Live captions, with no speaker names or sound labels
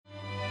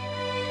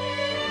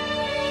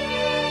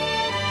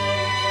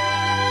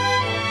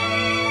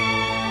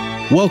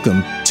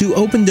Welcome to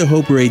Open to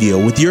Hope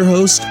Radio with your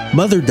host,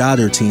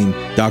 mother-daughter team,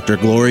 Dr.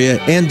 Gloria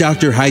and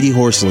Dr. Heidi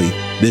Horsley.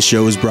 This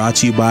show is brought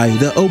to you by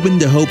the Open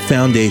to Hope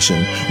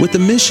Foundation with the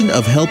mission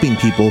of helping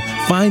people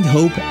find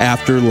hope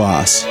after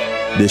loss.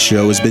 This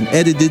show has been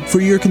edited for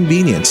your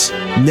convenience.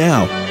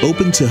 Now,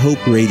 Open to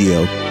Hope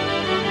Radio.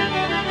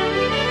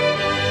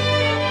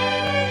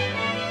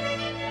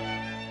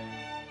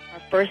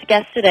 Our first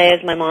guest today,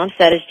 as my mom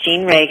said, is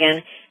Jean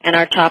Regan, and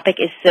our topic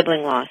is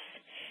sibling loss.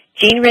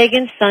 Jean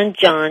Regan's son,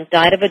 John,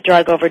 died of a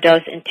drug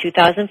overdose in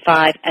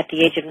 2005 at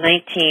the age of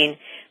 19,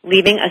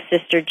 leaving a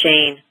sister,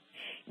 Jane.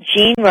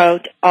 Jean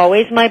wrote,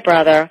 Always My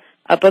Brother,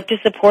 a book to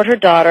support her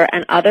daughter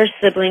and other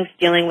siblings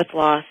dealing with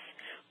loss.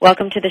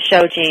 Welcome to the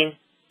show, Jean.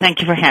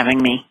 Thank you for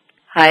having me.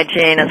 Hi,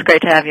 Jean. It's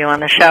great to have you on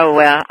the show.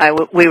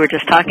 We were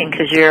just talking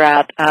because you're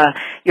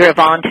a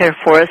volunteer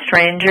forest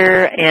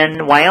ranger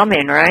in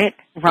Wyoming, right?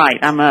 Right.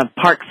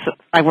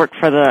 I work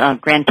for the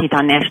Grand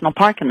Teton National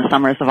Park in the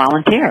summer as a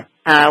volunteer.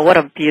 What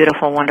a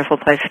beautiful, wonderful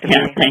place to be.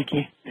 Thank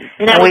you.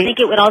 And I would think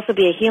it would also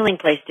be a healing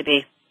place to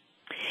be.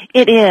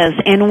 It is,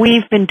 and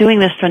we've been doing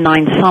this for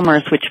 9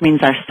 summers, which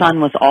means our son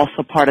was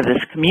also part of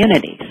this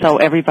community. So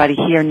everybody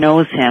here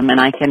knows him,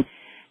 and I can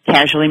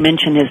casually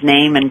mention his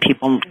name, and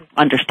people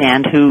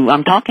understand who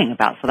I'm talking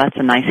about. So that's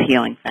a nice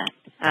healing thing.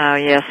 Oh,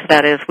 yes,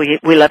 that is.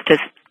 We love to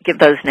give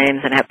those names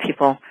and have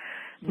people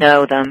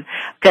know them.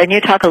 Can you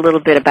talk a little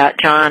bit about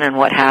John and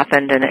what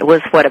happened? And it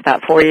was,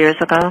 about 4 years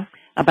ago?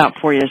 About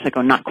 4 years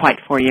ago, not quite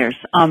 4 years.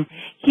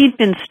 He'd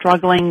been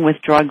struggling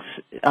with drugs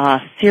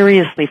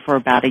seriously for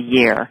about a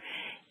year.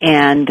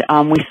 And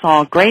we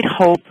saw great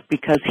hope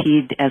because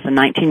he, as a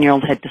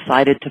 19-year-old, had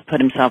decided to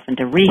put himself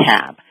into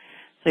rehab.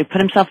 So he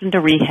put himself into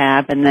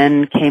rehab and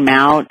then came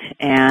out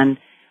and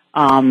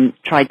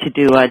tried to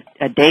do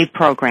a day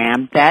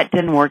program. That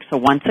didn't work, so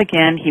once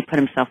again he put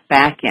himself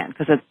back in.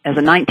 Because as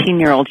a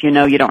 19-year-old, you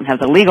know you don't have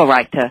the legal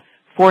right to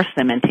force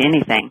them into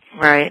anything.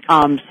 Right.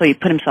 So he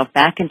put himself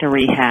back into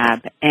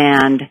rehab,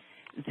 and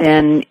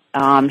then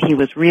he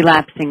was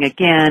relapsing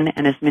again,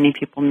 and as many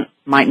people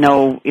might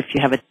know, if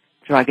you have a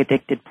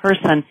drug-addicted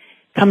person,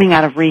 coming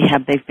out of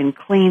rehab, they've been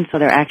clean, so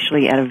they're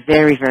actually at a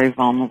very, very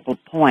vulnerable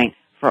point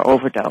for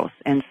overdose.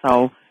 And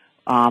so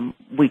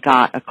we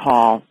got a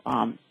call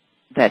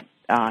that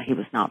he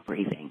was not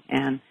breathing.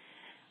 And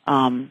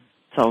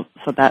so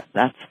that's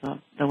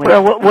the way.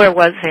 Where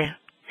was he?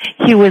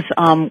 He was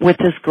with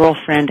his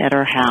girlfriend at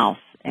her house,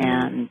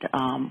 and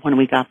when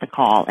we got the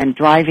call. And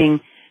driving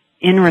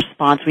in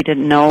response, we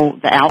didn't know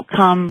the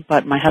outcome,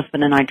 but my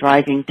husband and I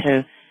driving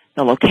to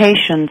the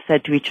location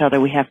said to each other,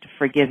 we have to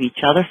forgive each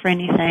other for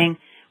anything.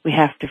 We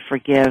have to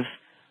forgive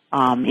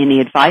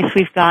any advice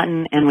we've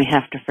gotten, and we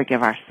have to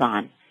forgive our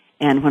son.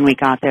 And when we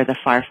got there, the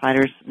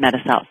firefighters met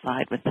us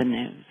outside with the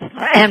news.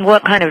 And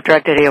what kind of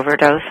drug did he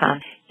overdose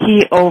on?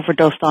 He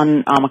overdosed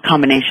on a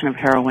combination of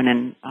heroin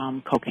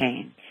and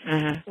cocaine.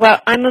 Mm-hmm. Well,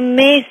 I'm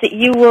amazed that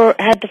you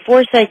had the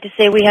foresight to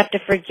say we have to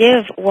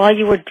forgive while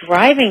you were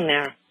driving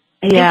there.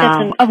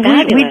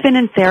 We've been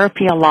in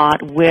therapy a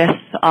lot with,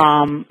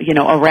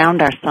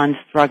 around our son's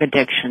drug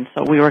addiction.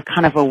 So we were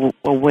kind of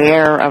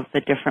aware of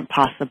the different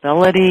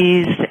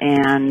possibilities,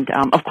 and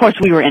of course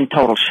we were in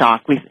total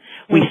shock. We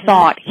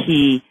thought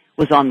he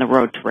was on the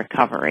road to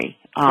recovery,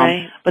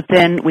 right. But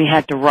then we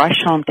had to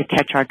rush home to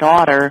catch our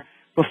daughter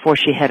before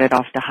she headed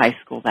off to high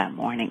school that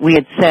morning. We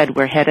had said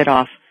we're headed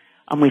off.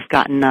 We've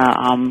gotten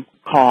a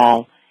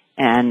call,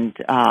 and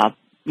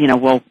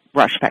we'll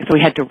rush back. So we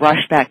had to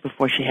rush back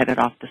before she headed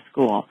off to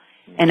school.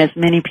 And as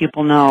many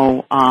people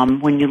know,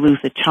 when you lose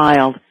a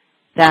child,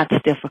 that's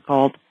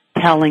difficult.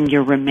 Telling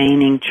your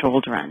remaining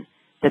children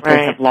that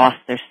they have lost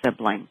their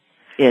sibling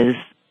is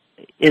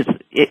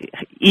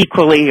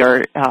equally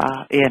or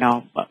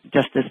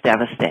just as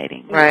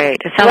devastating. Right.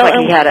 It sounds like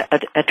he had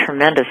a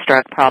tremendous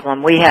drug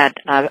problem. We had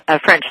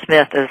a French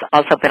Smith has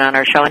also been on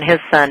our show, and his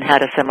son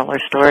had a similar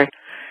story.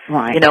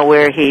 Right.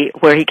 Where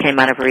he came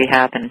out of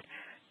rehab and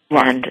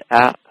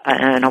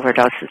an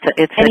overdose.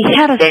 It's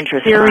a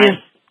dangerous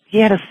time. He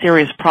had a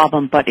serious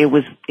problem, but it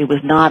was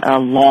not a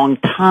long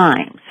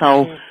time.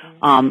 So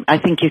I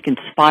think you can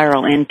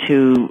spiral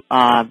into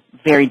a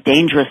very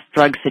dangerous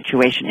drug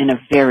situation in a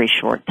very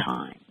short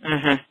time.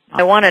 Mm-hmm.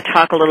 I want to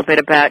talk a little bit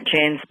about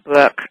Jane's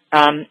book.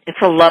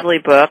 It's a lovely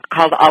book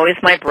called Always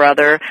My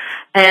Brother,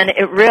 and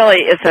it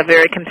really is a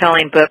very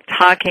compelling book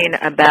talking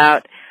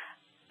about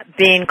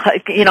being,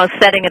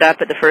 setting it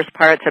up at the first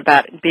part. It's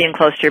about being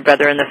close to your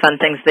brother and the fun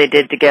things they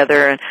did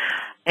together,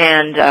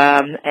 and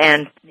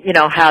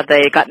how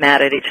they got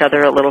mad at each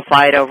other, a little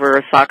fight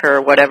over soccer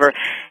or whatever,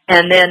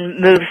 and then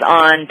moves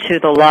on to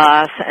the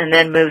loss, and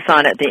then moves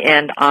on at the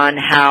end on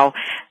how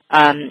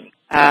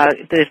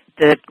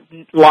the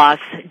loss,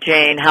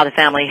 Jane, how the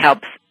family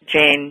helps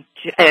Jane.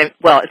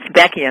 It's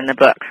Becky in the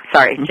book.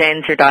 Sorry,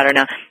 Jane's your daughter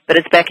now, but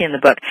it's Becky in the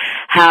book.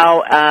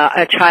 How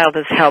a child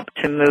is helped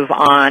to move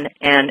on,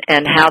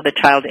 and how the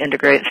child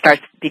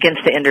begins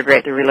to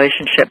integrate the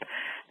relationship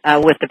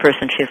with the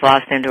person she's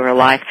lost into her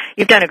life.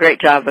 You've done a great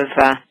job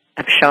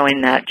of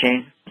showing that,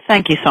 Jane.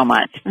 Thank you so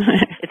much.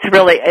 It's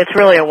it's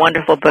really a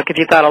wonderful book if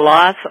you've got a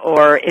loss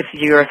or if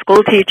you're a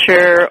school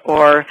teacher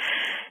or,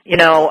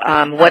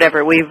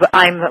 whatever.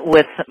 I'm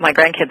with my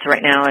grandkids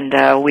right now,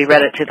 and we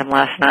read it to them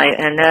last night,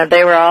 and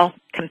they were all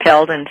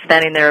compelled and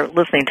standing there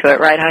listening to it,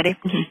 right, Heidi?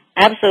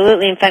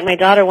 Absolutely. In fact, my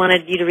daughter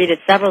wanted you to read it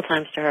several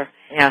times to her.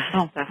 Yeah.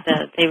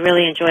 They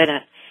really enjoyed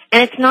it.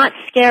 And it's not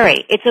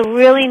scary. It's a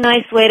really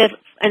nice way to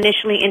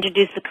initially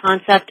introduce the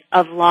concept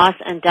of loss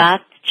and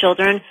death to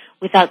children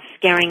without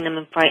scaring them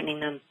and frightening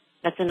them.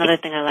 That's another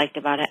thing I liked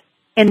about it.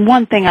 And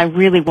one thing I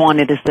really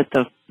wanted is that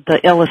the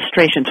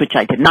illustrations, which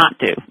I did not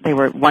do, they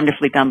were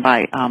wonderfully done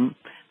by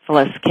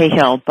Phyllis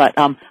Cahill, but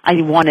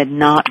I wanted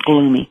not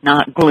gloomy,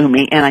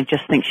 and I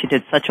just think she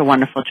did such a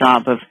wonderful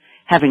job of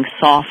having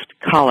soft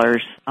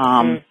colors.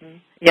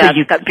 Yeah,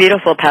 you've got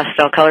beautiful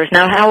pastel colors.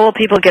 Now, how will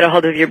people get a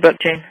hold of your book,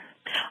 Jane?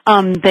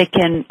 They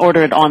can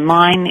order it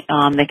online.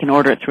 They can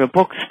order it through a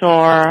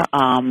bookstore.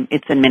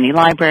 It's in many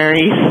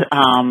libraries.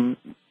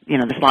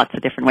 There's lots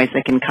of different ways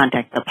they can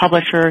contact the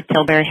publisher,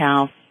 Tilbury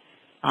House.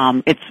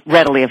 It's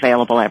readily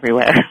available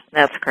everywhere.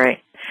 That's great.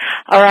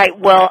 All right.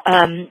 Well,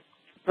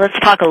 let's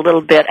talk a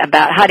little bit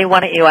about, Heidi,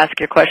 why don't you ask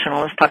your question,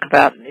 and let's talk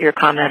about your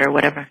comment or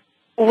whatever.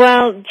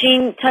 Well,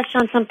 Jean touched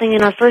on something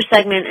in our first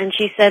segment, and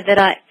she said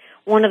that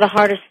one of the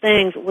hardest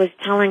things was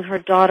telling her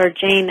daughter,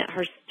 Jane, that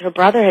her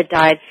brother had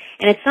died,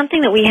 and it's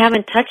something that we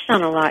haven't touched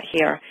on a lot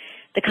here,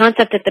 the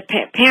concept that the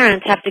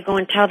parents have to go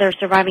and tell their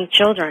surviving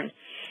children.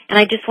 And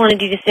I just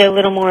wanted you to say a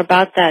little more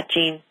about that,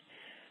 Jean.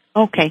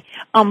 Okay.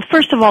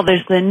 First of all,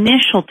 there's the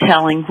initial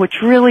telling, which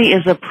really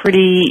is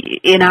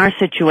in our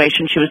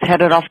situation, she was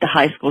headed off to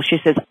high school. She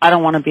says, I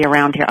don't want to be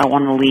around here. I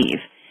want to leave.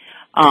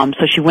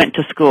 So she went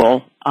to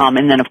school,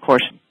 and then, of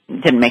course,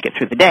 didn't make it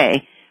through the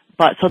day.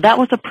 So that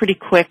was a pretty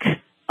quick,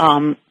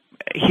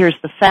 here's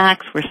the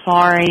facts, we're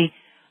sorry.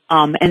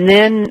 And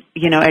then,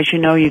 as you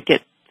know, you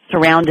get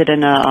surrounded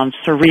in a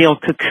surreal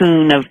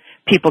cocoon of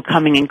people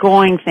coming and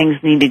going, things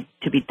needed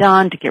to be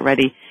done to get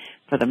ready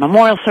for the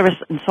memorial service,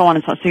 and so on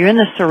and so on. So you're in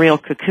this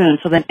surreal cocoon.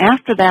 So then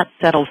after that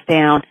settles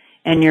down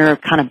and you're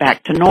kind of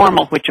back to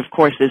normal, which of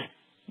course is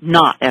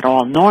not at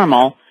all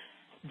normal,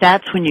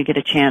 that's when you get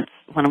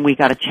when we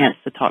got a chance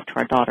to talk to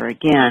our daughter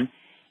again.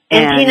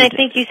 And Jean, I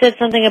think you said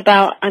something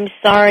about, I'm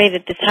sorry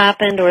that this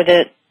happened, or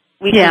that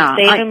we can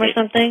save him or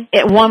something?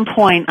 At one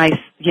point, I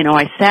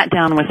sat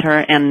down with her,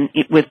 and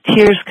with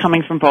tears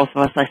coming from both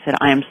of us, I said,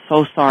 I am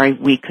so sorry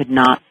we could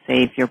not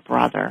save your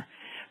brother.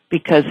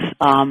 Because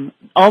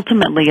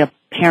ultimately a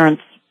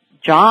parent's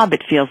job,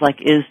 it feels like,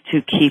 is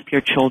to keep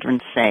your children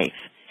safe.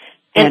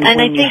 And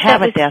when you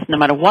have a death, no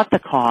matter what the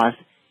cause,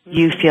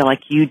 you feel like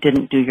you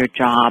didn't do your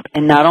job.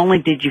 And not only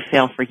did you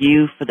fail for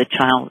the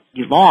child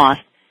you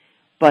lost,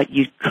 but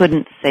you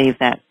couldn't save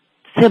that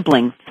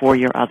sibling for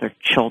your other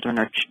children,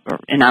 or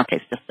in our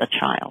case, just a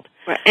child.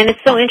 Right. And it's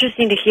so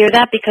interesting to hear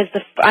that, because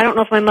I don't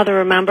know if my mother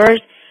remembers,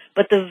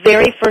 but the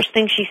very first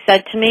thing she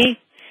said to me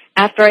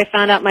after I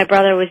found out my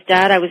brother was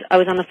dead, I was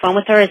on the phone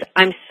with her, is,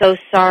 I'm so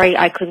sorry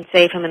I couldn't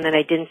save him and that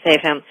I didn't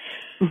save him.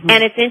 Mm-hmm.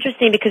 And it's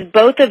interesting because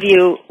both of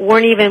you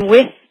weren't even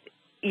with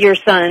your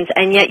sons,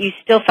 and yet you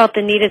still felt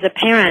the need as a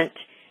parent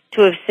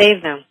to have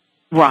saved them.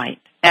 Right.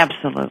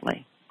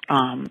 Absolutely.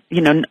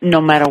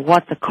 No matter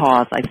what the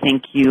cause, I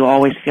think you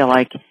always feel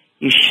like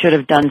you should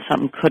have done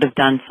something, could have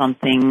done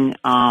something,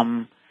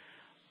 to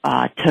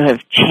have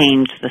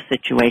changed the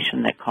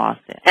situation that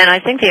caused it. And I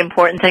think the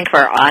important thing for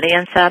our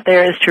audience out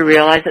there is to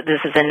realize that this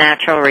is a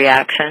natural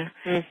reaction,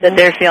 that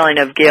they're feeling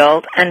of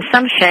guilt and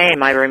some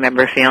shame. I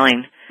remember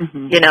feeling,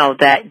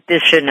 that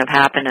this shouldn't have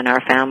happened in our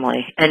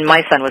family. And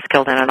my son was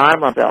killed in an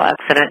automobile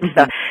accident,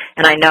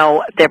 and I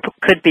know there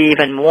could be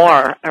even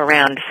more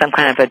around some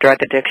kind of a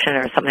drug addiction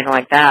or something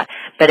like that,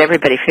 but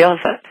everybody feels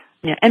it.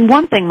 Yeah, and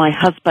one thing my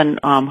husband,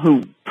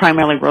 who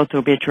primarily wrote the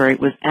obituary,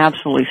 was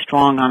absolutely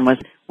strong on was,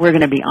 we're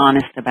going to be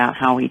honest about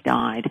how he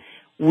died.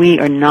 We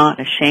are not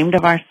ashamed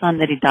of our son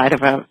that he died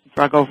of a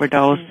drug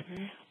overdose.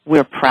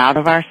 We're proud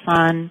of our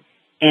son.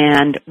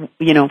 And,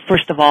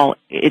 first of all,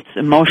 it's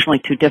emotionally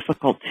too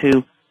difficult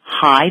to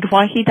hide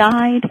why he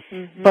died,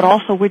 but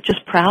also we're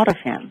just proud of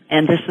him.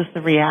 And this is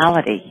the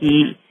reality.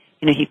 He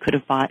could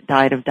have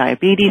died of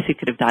diabetes. He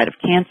could have died of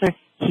cancer.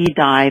 He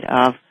died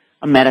of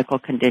a medical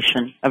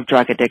condition of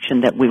drug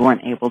addiction that we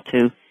weren't able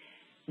to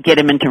get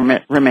him into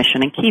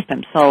remission and keep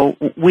him. So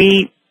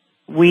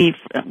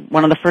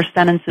one of the first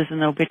sentences in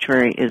the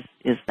obituary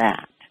is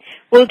that.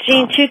 Well,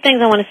 Jean, two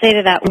things I want to say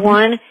to that.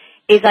 One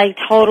is I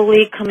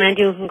totally commend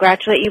you and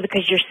congratulate you,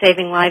 because you're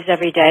saving lives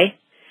every day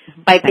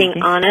by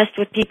being honest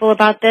with people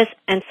about this.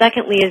 And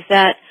secondly is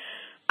that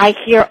I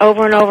hear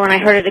over and over, and I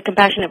heard it at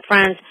Compassionate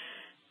Friends,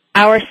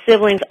 our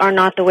siblings are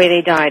not the way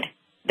they died.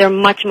 They're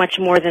much, much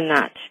more than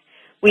that.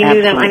 We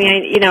knew them. I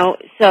mean,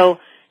 so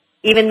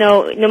even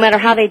though no matter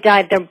how they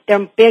died,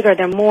 they're bigger,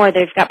 they're more,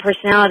 they've got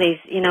personalities,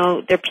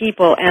 they're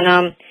people.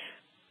 And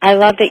I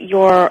love that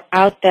you're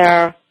out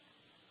there,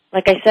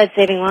 like I said,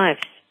 saving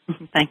lives.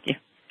 Thank you.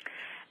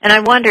 And I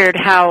wondered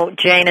how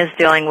Jane is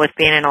dealing with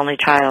being an only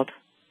child.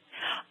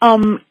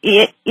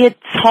 It's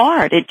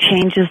hard. It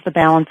changes the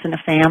balance in a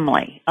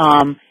family.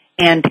 And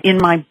And in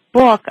my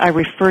book, I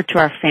refer to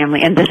our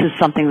family, and this is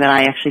something that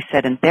I actually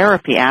said in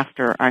therapy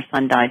after our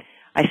son died.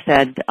 I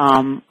said,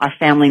 our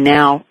family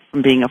now,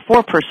 from being a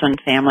 4-person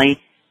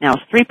family, now is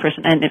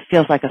 3-person, and it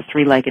feels like a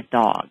 3-legged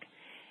dog.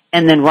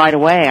 And then right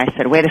away I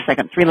said, wait a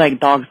second, 3-legged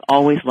dogs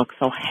always look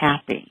so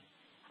happy.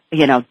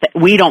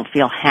 We don't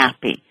feel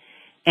happy.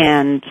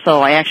 And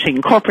so I actually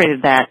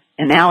incorporated that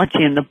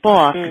analogy in the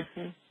book,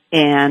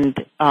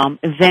 and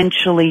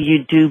eventually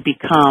you do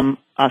become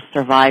a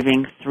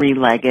surviving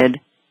 3-legged,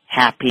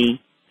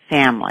 happy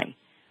family.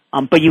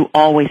 But you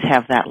always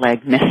have that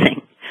leg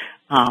missing.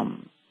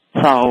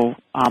 So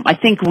I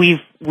think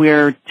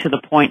we're to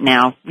the point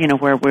now,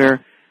 where we're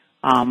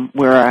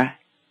a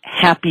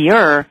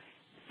happier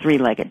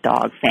 3-legged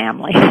dog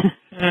family.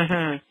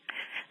 Mm-hmm.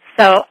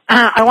 So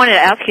I wanted to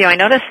ask you, I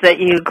noticed that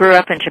you grew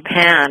up in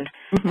Japan,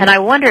 and I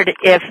wondered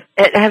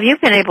have you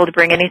been able to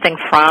bring anything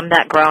from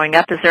that growing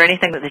up? Is there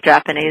anything that the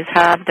Japanese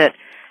have that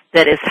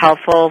is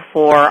helpful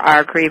for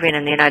our grieving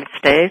in the United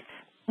States?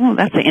 Oh,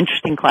 that's an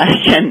interesting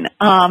question.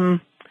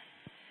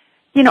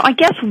 I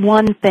guess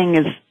one thing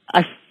is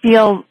I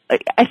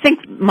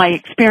think my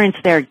experience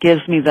there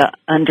gives me the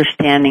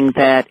understanding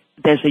that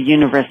there's a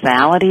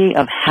universality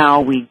of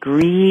how we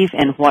grieve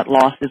and what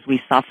losses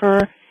we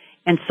suffer.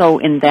 And so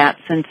in that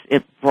sense,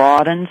 it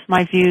broadens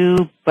my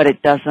view, but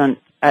it doesn't,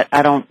 I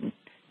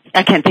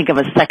can't think of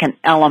a second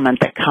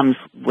element that comes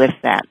with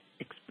that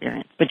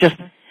experience. But just,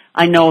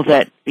 I know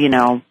that,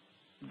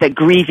 that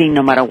grieving,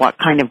 no matter what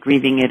kind of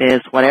grieving it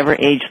is, whatever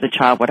age of the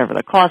child, whatever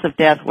the cause of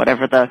death,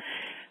 whatever the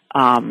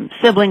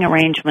sibling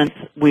arrangements,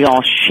 we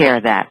all share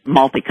that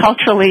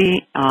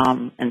multiculturally,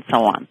 and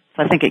so on.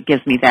 So I think it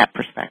gives me that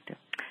perspective.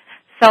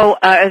 So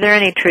are there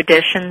any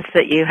traditions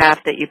that you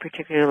have that you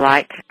particularly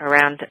like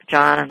around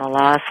John and the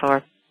loss,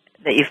 or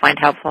that you find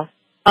helpful?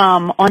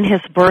 On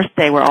his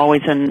birthday, we're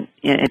always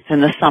it's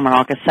in the summer,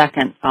 August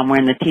 2nd, we're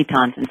in the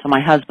Tetons, and so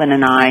my husband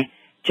and I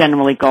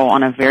generally go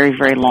on a very,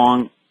 very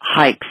long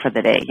hike for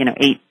the day,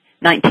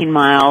 19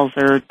 miles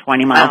or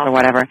 20 miles or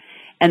whatever.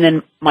 And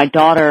then my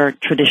daughter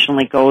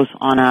traditionally goes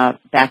on a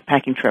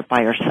backpacking trip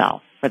by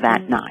herself for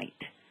that night.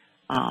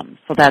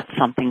 So that's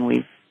something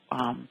we've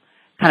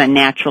kind of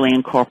naturally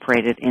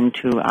incorporated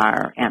into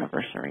our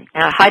anniversary.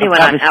 Heidi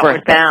went on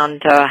Outward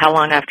Bound. How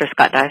long after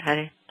Scott died,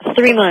 Heidi?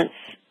 3 months.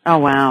 Oh,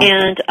 wow.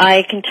 And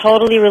I can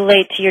totally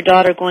relate to your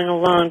daughter going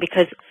alone,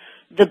 because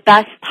the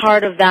best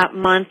part of that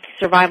month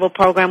survival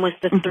program was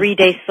the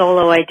 3-day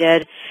solo I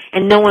did,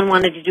 and no one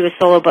wanted to do a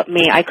solo but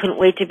me. I couldn't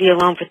wait to be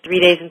alone for 3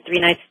 days and 3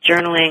 nights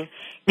journaling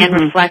and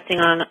reflecting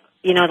on,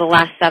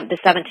 the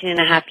 17 and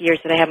a half years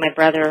that I had my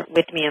brother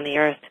with me on the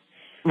earth.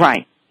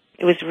 Right.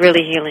 It was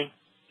really healing.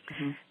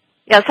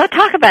 Yeah, so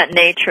talk about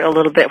nature a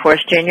little bit for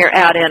us, Jen. You're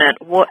out in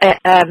it.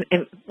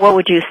 What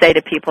would you say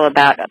to people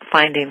about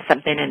finding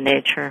something in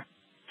nature?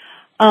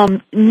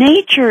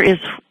 Nature is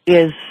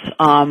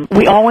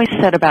we always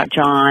said about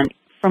John,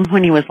 from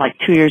when he was like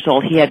 2 years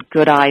old, he had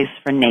good eyes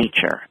for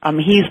nature.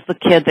 He's the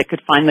kid that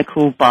could find the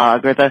cool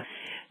bug or the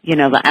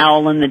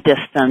owl in the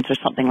distance or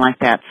something like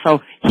that.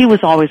 So he was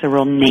always a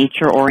real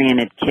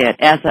nature-oriented kid,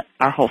 as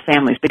our whole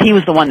families. But he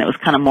was the one that was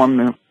kind of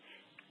more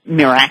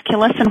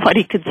miraculous in what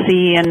he could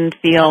see and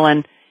feel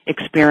and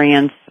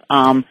experience.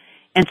 And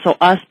so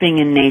us being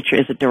in nature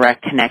is a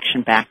direct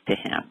connection back to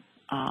him.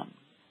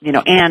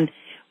 And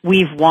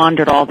we've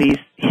wandered all these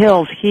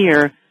hills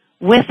here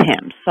with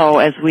him. So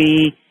as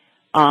we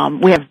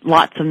have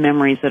lots of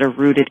memories that are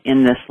rooted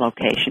in this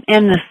location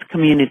and this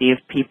community of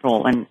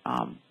people. And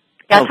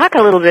talk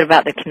a little bit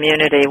about the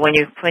community when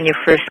you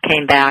first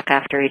came back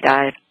after he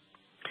died.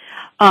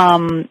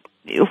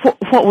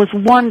 What was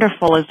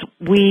wonderful is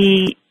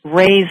we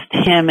raised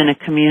him in a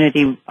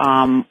community.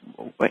 Our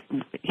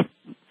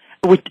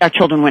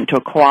children went to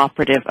a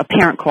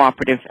parent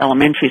cooperative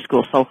elementary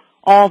school, so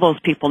all those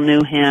people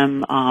knew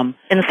him.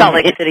 In Salt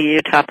Lake City,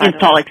 Utah. In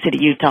Salt Lake City,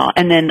 Utah.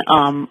 And then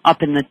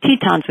up in the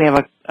Tetons, we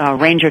have a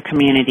ranger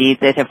community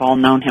that have all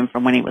known him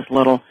from when he was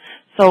little.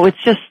 So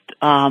it's just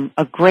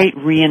a great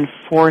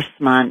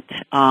reinforcement.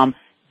 I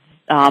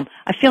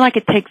feel like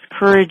it takes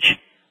courage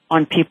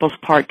on people's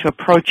part to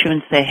approach you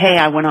and say, hey,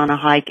 I went on a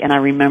hike and I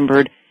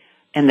remembered,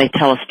 and they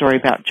tell a story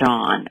about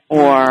John.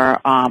 Or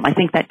I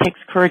think that takes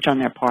courage on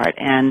their part,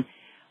 and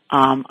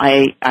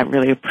I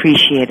really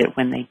appreciate it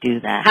when they do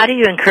that. How do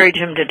you encourage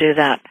them to do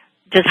that?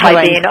 Just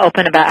by being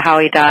open about how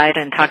he died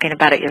and talking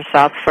about it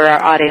yourself for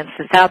our audience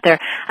that's out there.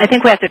 I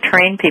think we have to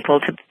train people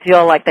to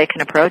feel like they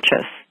can approach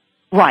us.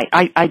 Right,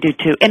 I do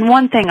too. And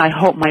one thing I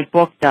hope my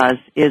book does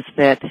is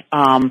that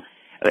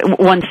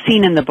one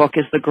scene in the book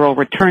is the girl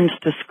returns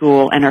to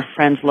school and her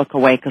friends look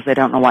away because they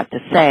don't know what to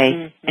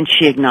say, and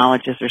she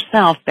acknowledges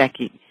herself,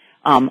 Becky,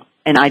 and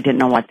I didn't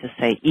know what to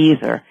say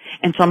either.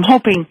 And so I'm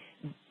hoping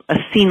a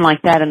scene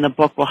like that in the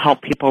book will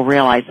help people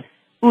realize,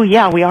 oh,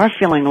 yeah, we are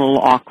feeling a little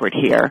awkward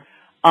here,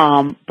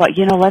 but,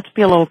 let's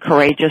be a little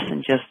courageous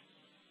and just,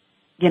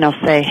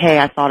 say, hey,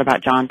 I thought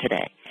about John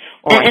today.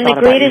 And the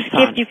greatest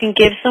gift you can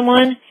give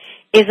someone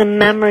is a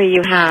memory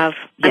you have.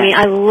 Yes. I mean,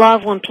 I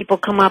love when people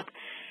come up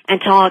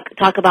and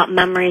talk about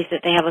memories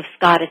that they have of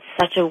Scott. It's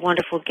such a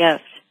wonderful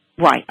gift.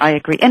 Right, I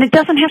agree. And it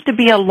doesn't have to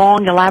be a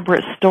long,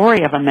 elaborate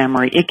story of a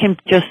memory. It can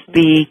just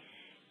be,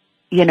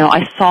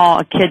 I saw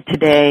a kid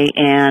today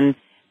and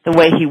the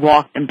way he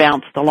walked and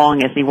bounced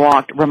along as he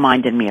walked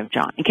reminded me of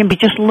John. It can be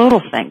just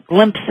little things,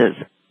 glimpses,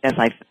 as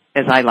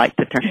I like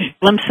to term,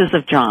 glimpses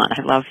of John.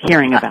 I love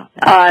hearing about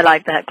that. Oh, I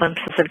like that,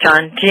 glimpses of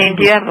John. Jean,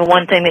 do you have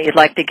one thing that you'd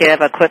like to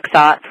give, a quick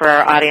thought for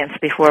our audience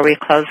before we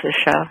close this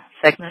show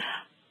segment?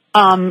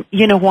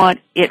 You know what?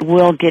 It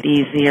will get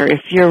easier.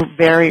 If you're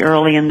very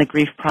early in the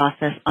grief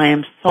process, I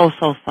am so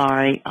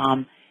sorry.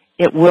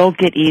 It will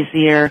get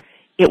easier.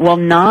 You will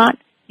not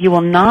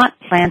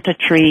plant a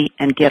tree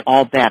and get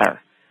all better.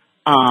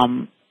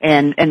 And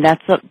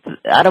that's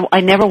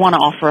I never want to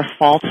offer a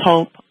false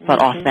hope,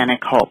 but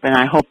authentic hope. And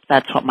I hope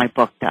that's what my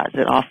book does.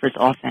 It offers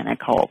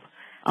authentic hope.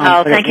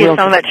 Thank you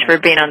so much for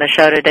being on the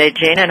show today,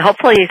 Jean. And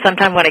hopefully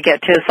sometime when I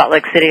get to Salt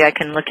Lake City, I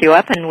can look you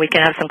up and we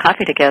can have some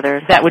coffee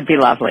together. That would be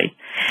lovely.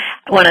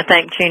 I want to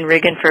thank Jean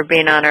Regan for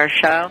being on our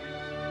show.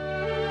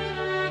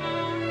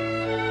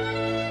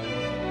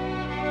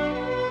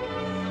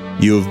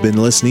 You have been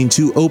listening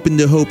to Open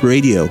to Hope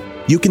Radio.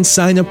 You can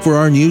sign up for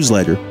our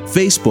newsletter,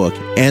 Facebook,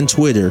 and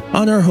Twitter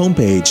on our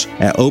homepage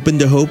at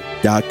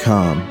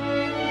opentohope.com.